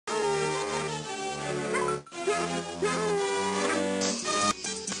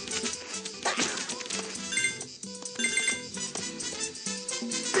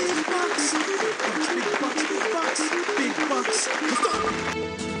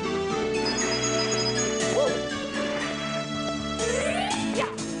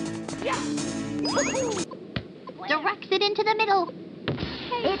into the middle.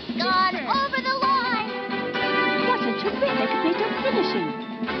 It's gone over the line. What a terrific bit of finishing.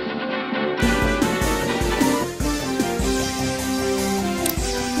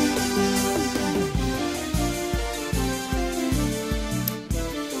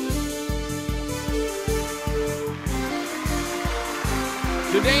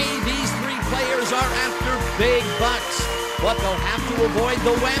 Today, these three players are after big bucks, but they'll have to avoid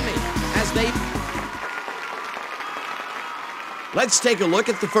the whammy as they... Let's take a look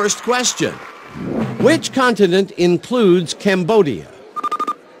at the first question. Which continent includes Cambodia?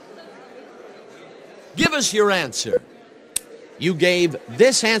 Give us your answer. You gave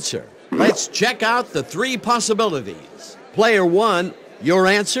this answer. Let's check out the three possibilities. Player one, your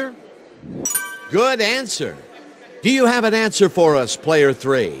answer? Good answer. Do you have an answer for us, player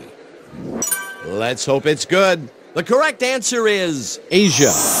three? Let's hope it's good. The correct answer is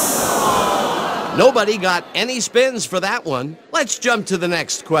Asia. Nobody got any spins for that one. Let's jump to the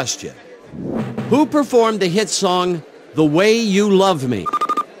next question. Who performed the hit song, The Way You Love Me?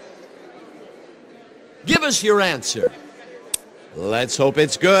 Give us your answer. Let's hope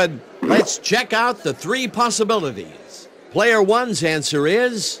it's good. Let's check out the three possibilities. Player one's answer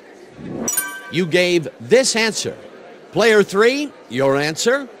is... You gave this answer. Player three, your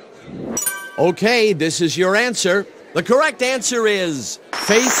answer? Okay, this is your answer. The correct answer is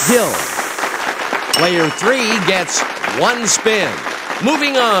Faith Hill. Player three gets one spin.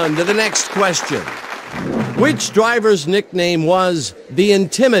 Moving on to the next question. Which driver's nickname was the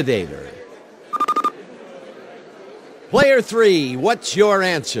Intimidator? Player three, what's your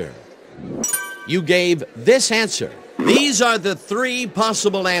answer? You gave this answer. These are the three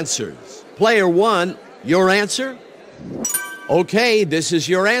possible answers. Player one, your answer? Okay, this is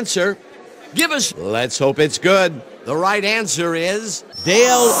your answer. Give us... Let's hope it's good. The right answer is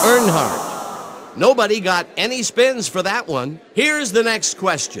Dale Earnhardt. Nobody got any spins for that one. Here's the next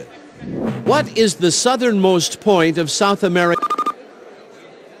question. What is the southernmost point of South America?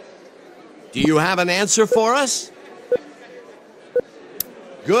 Do you have an answer for us?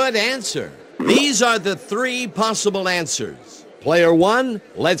 Good answer. These are the three possible answers. Player one,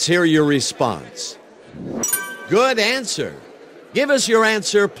 let's hear your response. Good answer. Give us your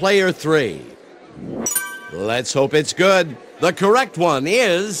answer, player three. Let's hope it's good. The correct one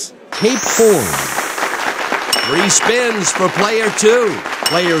is Cape Horn. 3 spins for player two.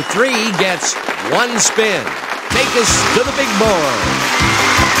 Player three gets 1 spin. Take us to the big board.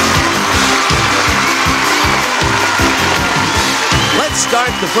 Let's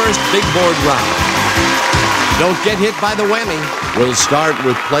start the first big board round. Don't get hit by the whammy. We'll start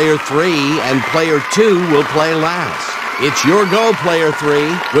with player three, and player two will play last. It's your go, player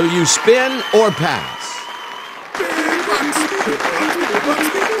three. Will you spin or pass?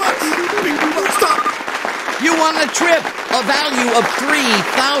 You won a trip, a value of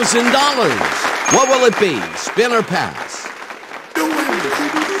 $3,000. What will it be, spin or pass?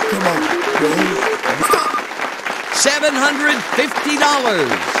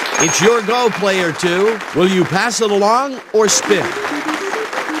 $750. It's your go, player two. Will you pass it along or spin?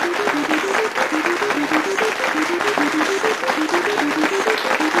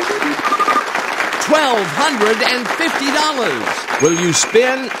 $1,250. Will you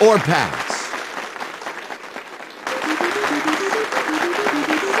spin or pass?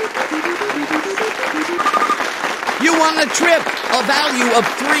 You won a trip, a value of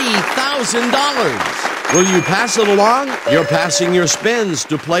 $3,000. Will you pass it along? You're passing your spins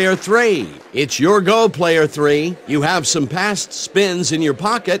to player three. It's your go, player three. You have some past spins in your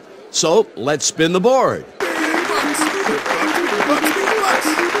pocket, so let's spin the board.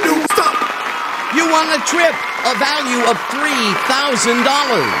 You won a trip, a value of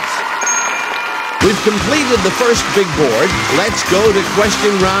 $3,000. We've completed the first big board. Let's go to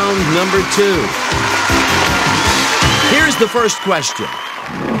question round number 2. Here's the first question.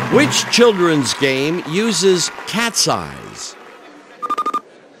 Which children's game uses cat's eyes?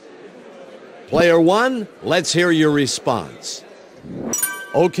 Player one, let's hear your response.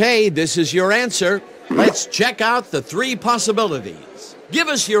 Okay, this is your answer. Let's check out the 3 possibilities. Give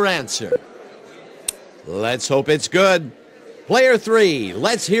us your answer. Let's hope it's good. Player 3,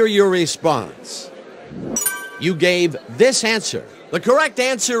 let's hear your response. You gave this answer. The correct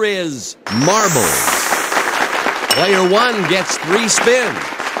answer is marbles. Player 1 gets 3 spins.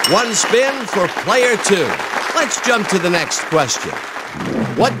 1 spin for player 2. Let's jump to the next question.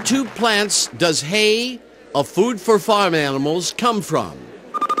 What 2 plants does hay, a food for farm animals, come from?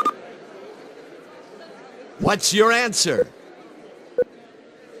 What's your answer?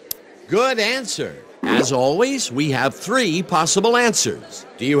 Good answer. As always, we have 3 possible answers.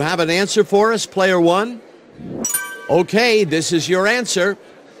 Do you have an answer for us, player 1? Okay, this is your answer.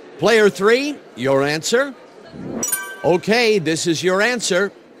 Player 3, your answer. Okay, this is your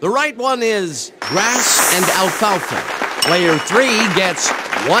answer. The right one is grass and alfalfa. Player 3 gets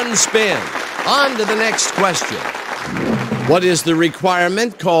 1 spin. On to the next question. What is the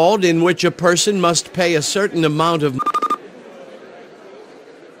requirement called in which a person must pay a certain amount of...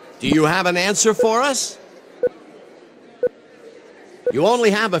 Do you have an answer for us? You only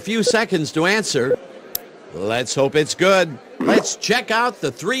have a few seconds to answer. Let's hope it's good. Let's check out the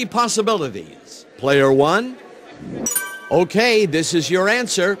 3 possibilities. Player 1. Okay, this is your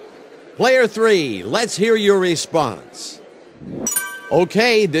answer. Player 3, let's hear your response.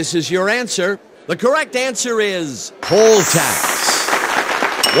 Okay, this is your answer. The correct answer is poll tax.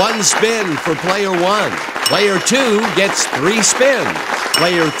 1 spin for player 1. Player 2 gets 3 spins.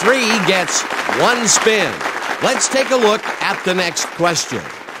 Player 3 gets 1 spin. Let's take a look at the next question.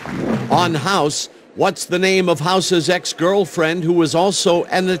 On House, what's the name of House's ex-girlfriend who was also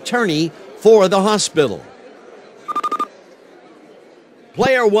an attorney for the hospital?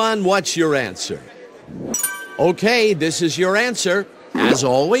 Player 1, what's your answer? Okay, this is your answer. As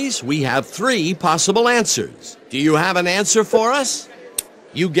always, we have 3 possible answers. Do you have an answer for us?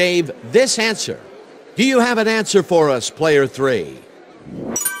 You gave this answer. Do you have an answer for us, player 3?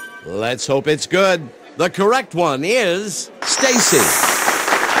 Let's hope it's good. The correct one is Stacy.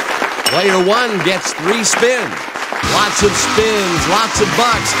 Player 1 gets 3 spins. Lots of spins, lots of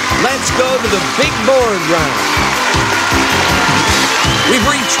bucks. Let's go to the big board round. We've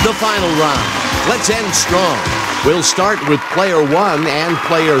reached the final round. Let's end strong. We'll start with player 1 and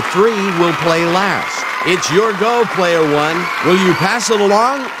player 3 will play last. It's your go, player 1. Will you pass it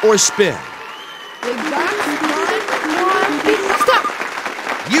along or spin? Big box, 1, big stop.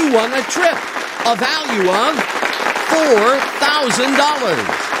 You won a trip, a value of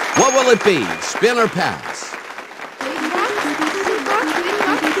 $4,000. What will it be, spin or pass? Big box, big box, big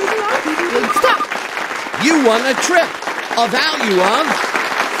box, big box, big stop. You won a trip, a value of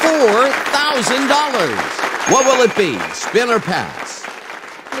 $4,000. What will it be, spin or pass?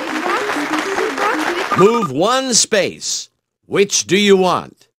 Big box, big box, big box. Move 1 space. Which do you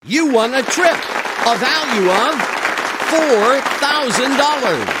want? You won a trip, a value of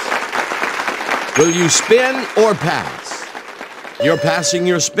 $4,000. Will you spin or pass? You're passing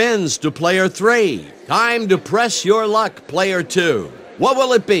your spins to player 3. Time to press your luck, player 2. What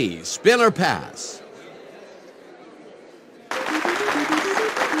will it be, spin or pass?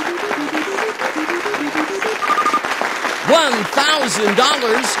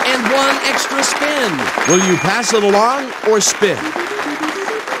 $1,000 and 1 extra spin. Will you pass it along or spin?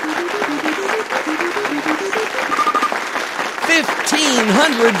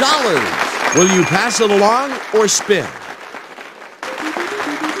 $1,500. Will you pass it along or spin?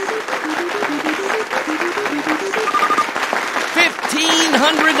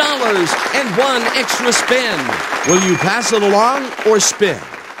 $1,500 and 1 extra spin. Will you pass it along or spin?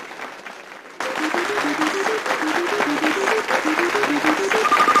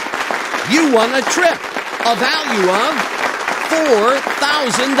 You won a trip, a value of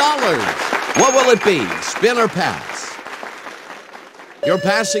 $4,000. What will it be, spin or pass? You're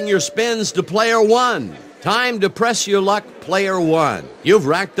passing your spins to player 1. Time to press your luck, player 1. You've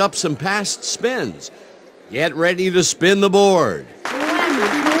racked up some past spins. Get ready to spin the board. Big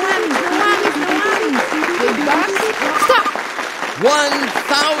box, stop.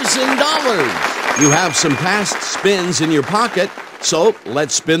 $1,000. You have some past spins in your pocket, so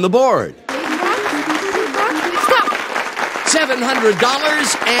let's spin the board. Big box, stop.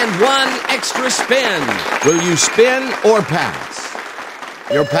 $700 and 1 extra spin. Will you spin or pass?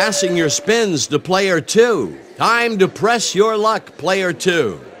 You're passing your spins to player 2. Time to press your luck, player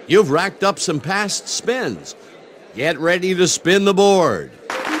 2. You've racked up some past spins. Get ready to spin the board.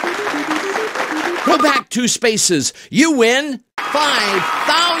 Go back 2 spaces. You win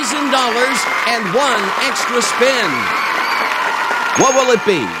 $5,000 and 1 extra spin. What will it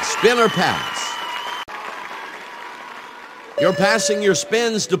be, spin or pass? You're passing your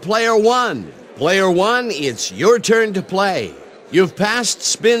spins to player 1. Player 1, it's your turn to play. You've passed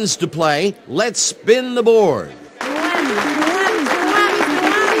spins to play. Let's spin the board. Big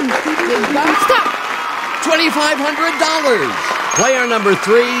box, stop. $2,500. Player number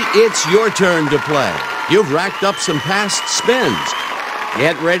 3, it's your turn to play. You've racked up some past spins.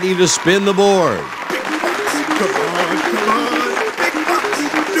 Get ready to spin the board. Big bucks. Come on. Big bucks.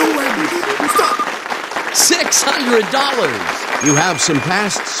 No whammies. Stop. $600. You have some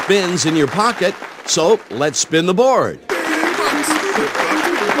past spins in your pocket, so let's spin the board. Big bucks. Big bucks.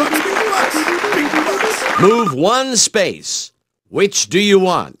 Big bucks. Big bucks. Big bucks. Move 1 space. Which do you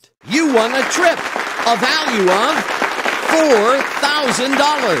want? You won a trip, a value of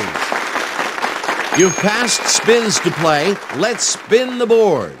 $4,000. You've passed spins to play. Let's spin the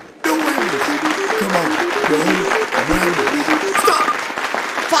board. No whammies. Come on, no whammies. Stop.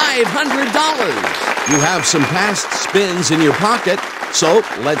 $500. You have some past spins in your pocket, so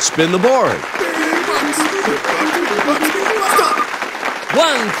let's spin the board. Big bucks. Big bucks. Big bucks. Big bucks. Stop.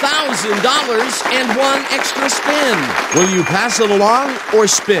 $1,000 and one extra spin. Will you pass it along or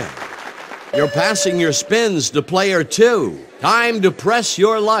spin? You're passing your spins to player 2. Time to press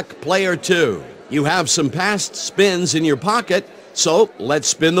your luck, player 2. You have some past spins in your pocket, so let's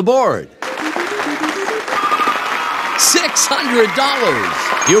spin the board.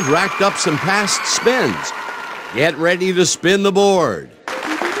 $600. You've racked up some past spins. Get ready to spin the board.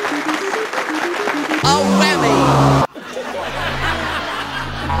 A whammy!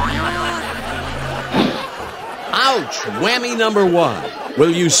 Ouch! Whammy number 1.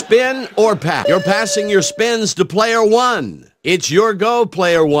 Will you spin or pass? You're passing your spins to player 1. It's your go,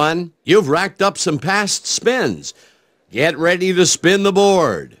 player 1. You've racked up some past spins. Get ready to spin the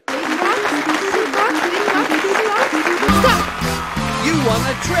board. You won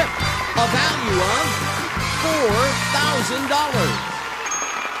a trip, a value of $4,000.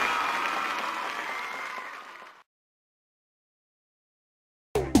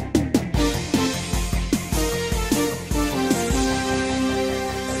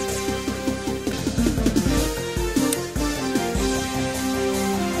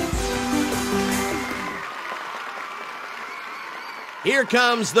 Here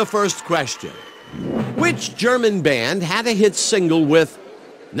comes the first question. Which German band had a hit single with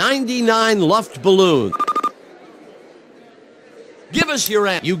 99 Luftballons? Give us your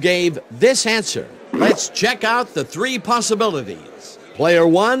answer. You gave this answer. Let's check out the 3 possibilities. Player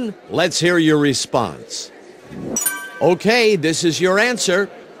 1, let's hear your response. Okay, this is your answer.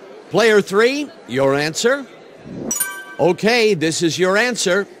 Player 3, your answer. Okay, this is your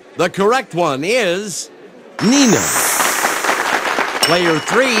answer. The correct one is Nina. Player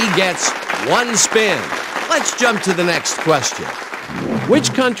 3 gets 1 spin. Let's jump to the next question.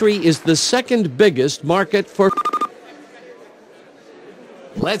 Which country is the second biggest market for...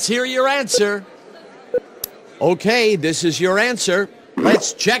 Let's hear your answer. Okay, this is your answer.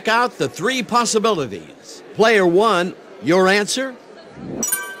 Let's check out the 3 possibilities. Player 1, your answer.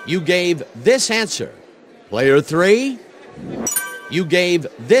 You gave this answer. Player 3, you gave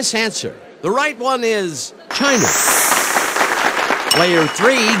this answer. The right one is China. Player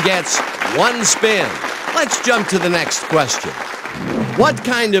 3 gets 1 spin. Let's jump to the next question. What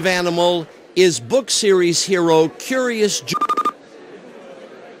kind of animal is book series hero Curious George?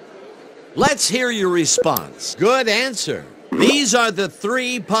 Let's hear your response. Good answer. These are the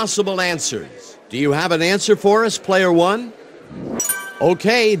 3 possible answers. Do you have an answer for us, player 1?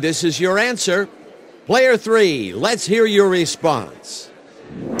 Okay, this is your answer. Player 3, let's hear your response.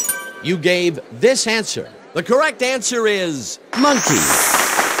 You gave this answer. The correct answer is monkey.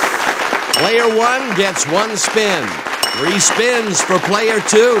 Player 1 gets 1 spin. 3 spins for player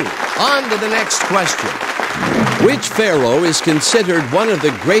 2. On to the next question. Which pharaoh is considered one of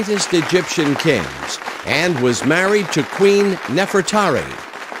the greatest Egyptian kings and was married to Queen Nefertari?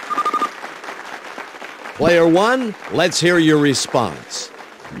 Player 1, let's hear your response.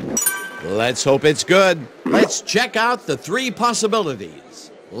 Let's hope it's good. Let's check out the 3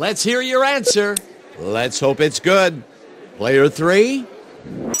 possibilities. Let's hear your answer. Let's hope it's good. Player 3,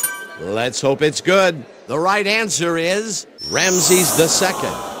 let's hope it's good. The right answer is Ramses II.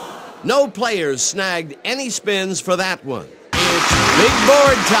 No players snagged any spins for that one. It's big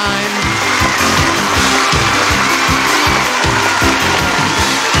board time.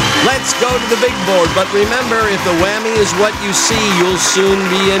 Let's go to the big board, but remember, if the whammy is what you see, you'll soon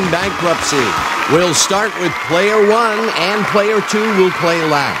be in bankruptcy. We'll start with player 1, and player 2 will play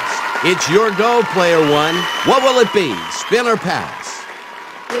last. It's your go, player 1. What will it be? Spin or pass?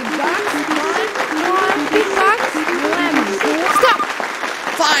 Big box, 1, big box, whammy. Stop.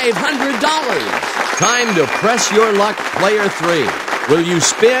 $500. Time to press your luck, player 3. Will you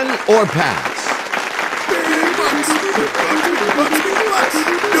spin or pass? Big bucks. Big bucks. Big bucks. Big bucks.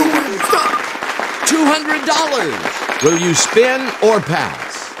 No whammies. Stop. $200. Will you spin or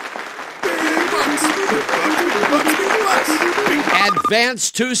pass? Big bucks. Big bucks. Big bucks. Big bucks. Big bucks.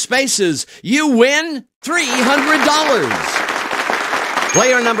 Advance 2 spaces. You win $300.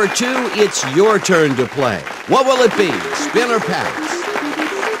 Player number 2, it's your turn to play. What will it be? Spin or pass?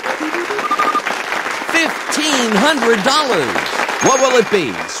 $1,500. What will it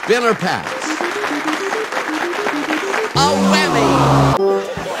be? Spin or pass? A whammy.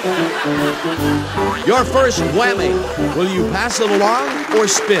 Your first whammy. Will you pass it along or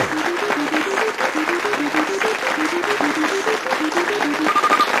spin?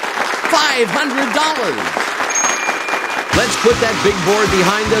 $500. Let's put that big board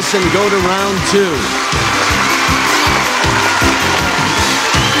behind us and go to round two.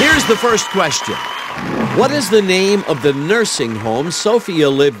 Here's the first question. What is the name of the nursing home Sophia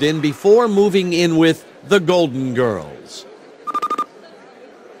lived in before moving in with the Golden Girls?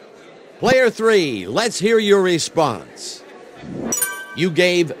 Player 3, let's hear your response. You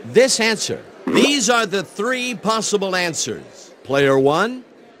gave this answer. These are the three possible answers. Player 1,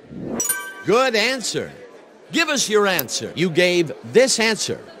 good answer. Give us your answer. You gave this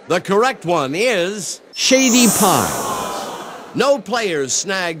answer. The correct one is Shady Pines. No players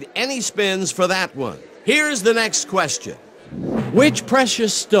snagged any spins for that one. Here's the next question. Which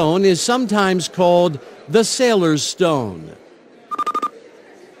precious stone is sometimes called the sailor's stone?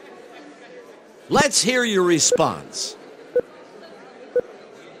 Let's hear your response.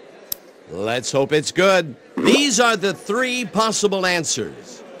 Let's hope it's good. These are the three possible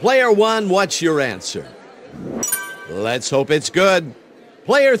answers. Player 1, what's your answer? Let's hope it's good.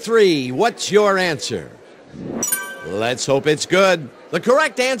 Player 3, what's your answer? Let's hope it's good. The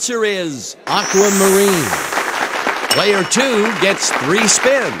correct answer is aquamarine. Player 2 gets 3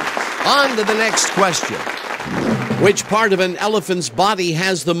 spins. On to the next question. Which part of an elephant's body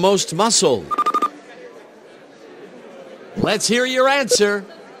has the most muscle? Let's hear your answer.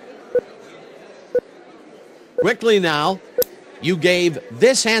 Quickly now. You gave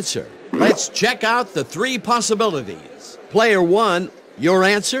this answer. Let's check out the three possibilities. Player 1, your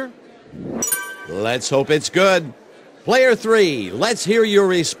answer? Let's hope it's good. Player 3, let's hear your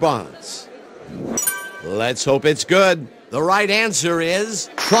response. Let's hope it's good. The right answer is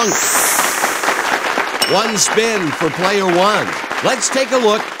trunk. 1 spin for player 1. Let's take a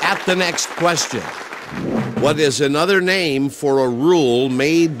look at the next question. What is another name for a rule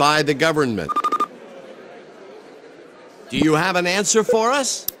made by the government? Do you have an answer for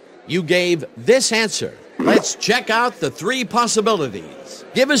us? You gave this answer. Let's check out the three possibilities.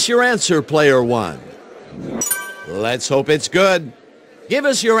 Give us your answer, player 1. Let's hope it's good. Give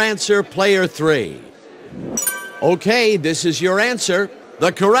us your answer, player 3. Okay, this is your answer.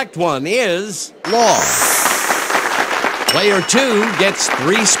 The correct one is law. Player 2 gets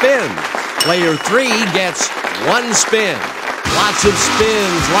 3 spins. Player 3 gets 1 spin. Lots of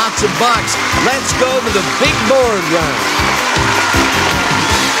spins, lots of bucks. Let's go to the big board round.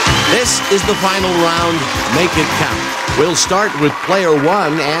 This is the final round. Make it count. We'll start with player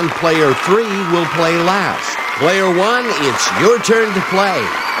 1 and player 3 will play last. Player 1, it's your turn to play.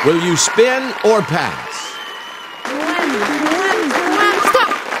 Will you spin or pass?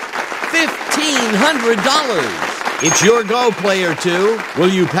 Stop. $1,500. It's your go, player 2. Will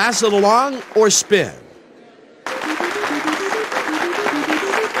you pass it along or spin?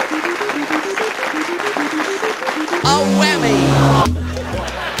 A whammy!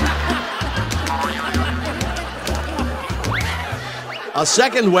 A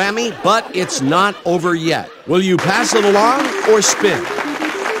second whammy, but it's not over yet. Will you pass it along or spin?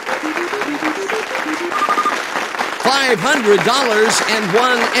 $500 and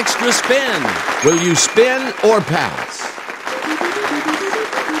 1 extra spin. Will you spin or pass?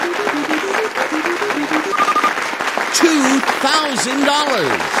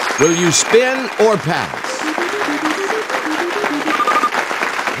 $2,000. Will you spin or pass?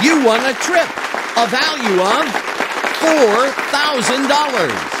 You won a trip, a value of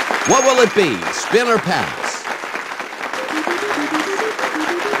 $4,000. What will it be, spin or pass?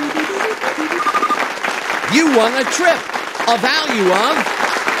 You won a trip, a value of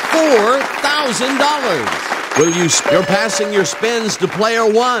 $4,000. You're passing your spins to player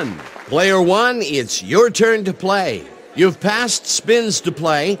 1. Player 1, it's your turn to play. You've passed spins to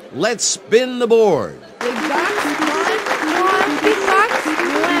play. Let's spin the board. Big box, one, big box,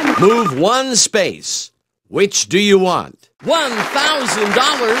 whammy. Move 1 space. Which do you want?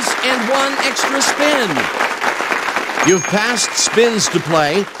 $1,000 and 1 extra spin. You've passed spins to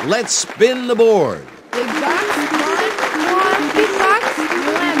play. Let's spin the board. Big box, one, big box,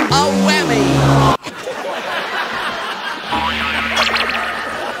 whammy. A whammy.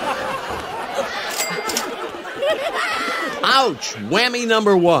 Ouch! Whammy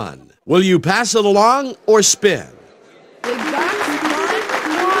number 1. Will you pass it along or spin? Big box,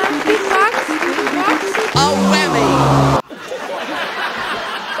 one, big box, A whammy!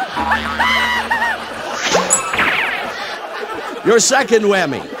 Your second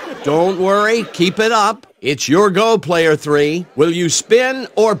whammy. Don't worry, keep it up. It's your go, player 3. Will you spin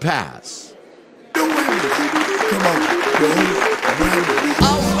or pass? The whammies. Come on, go whammies. A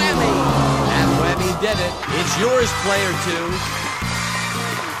whammy! That whammy did it. It's yours, player 2.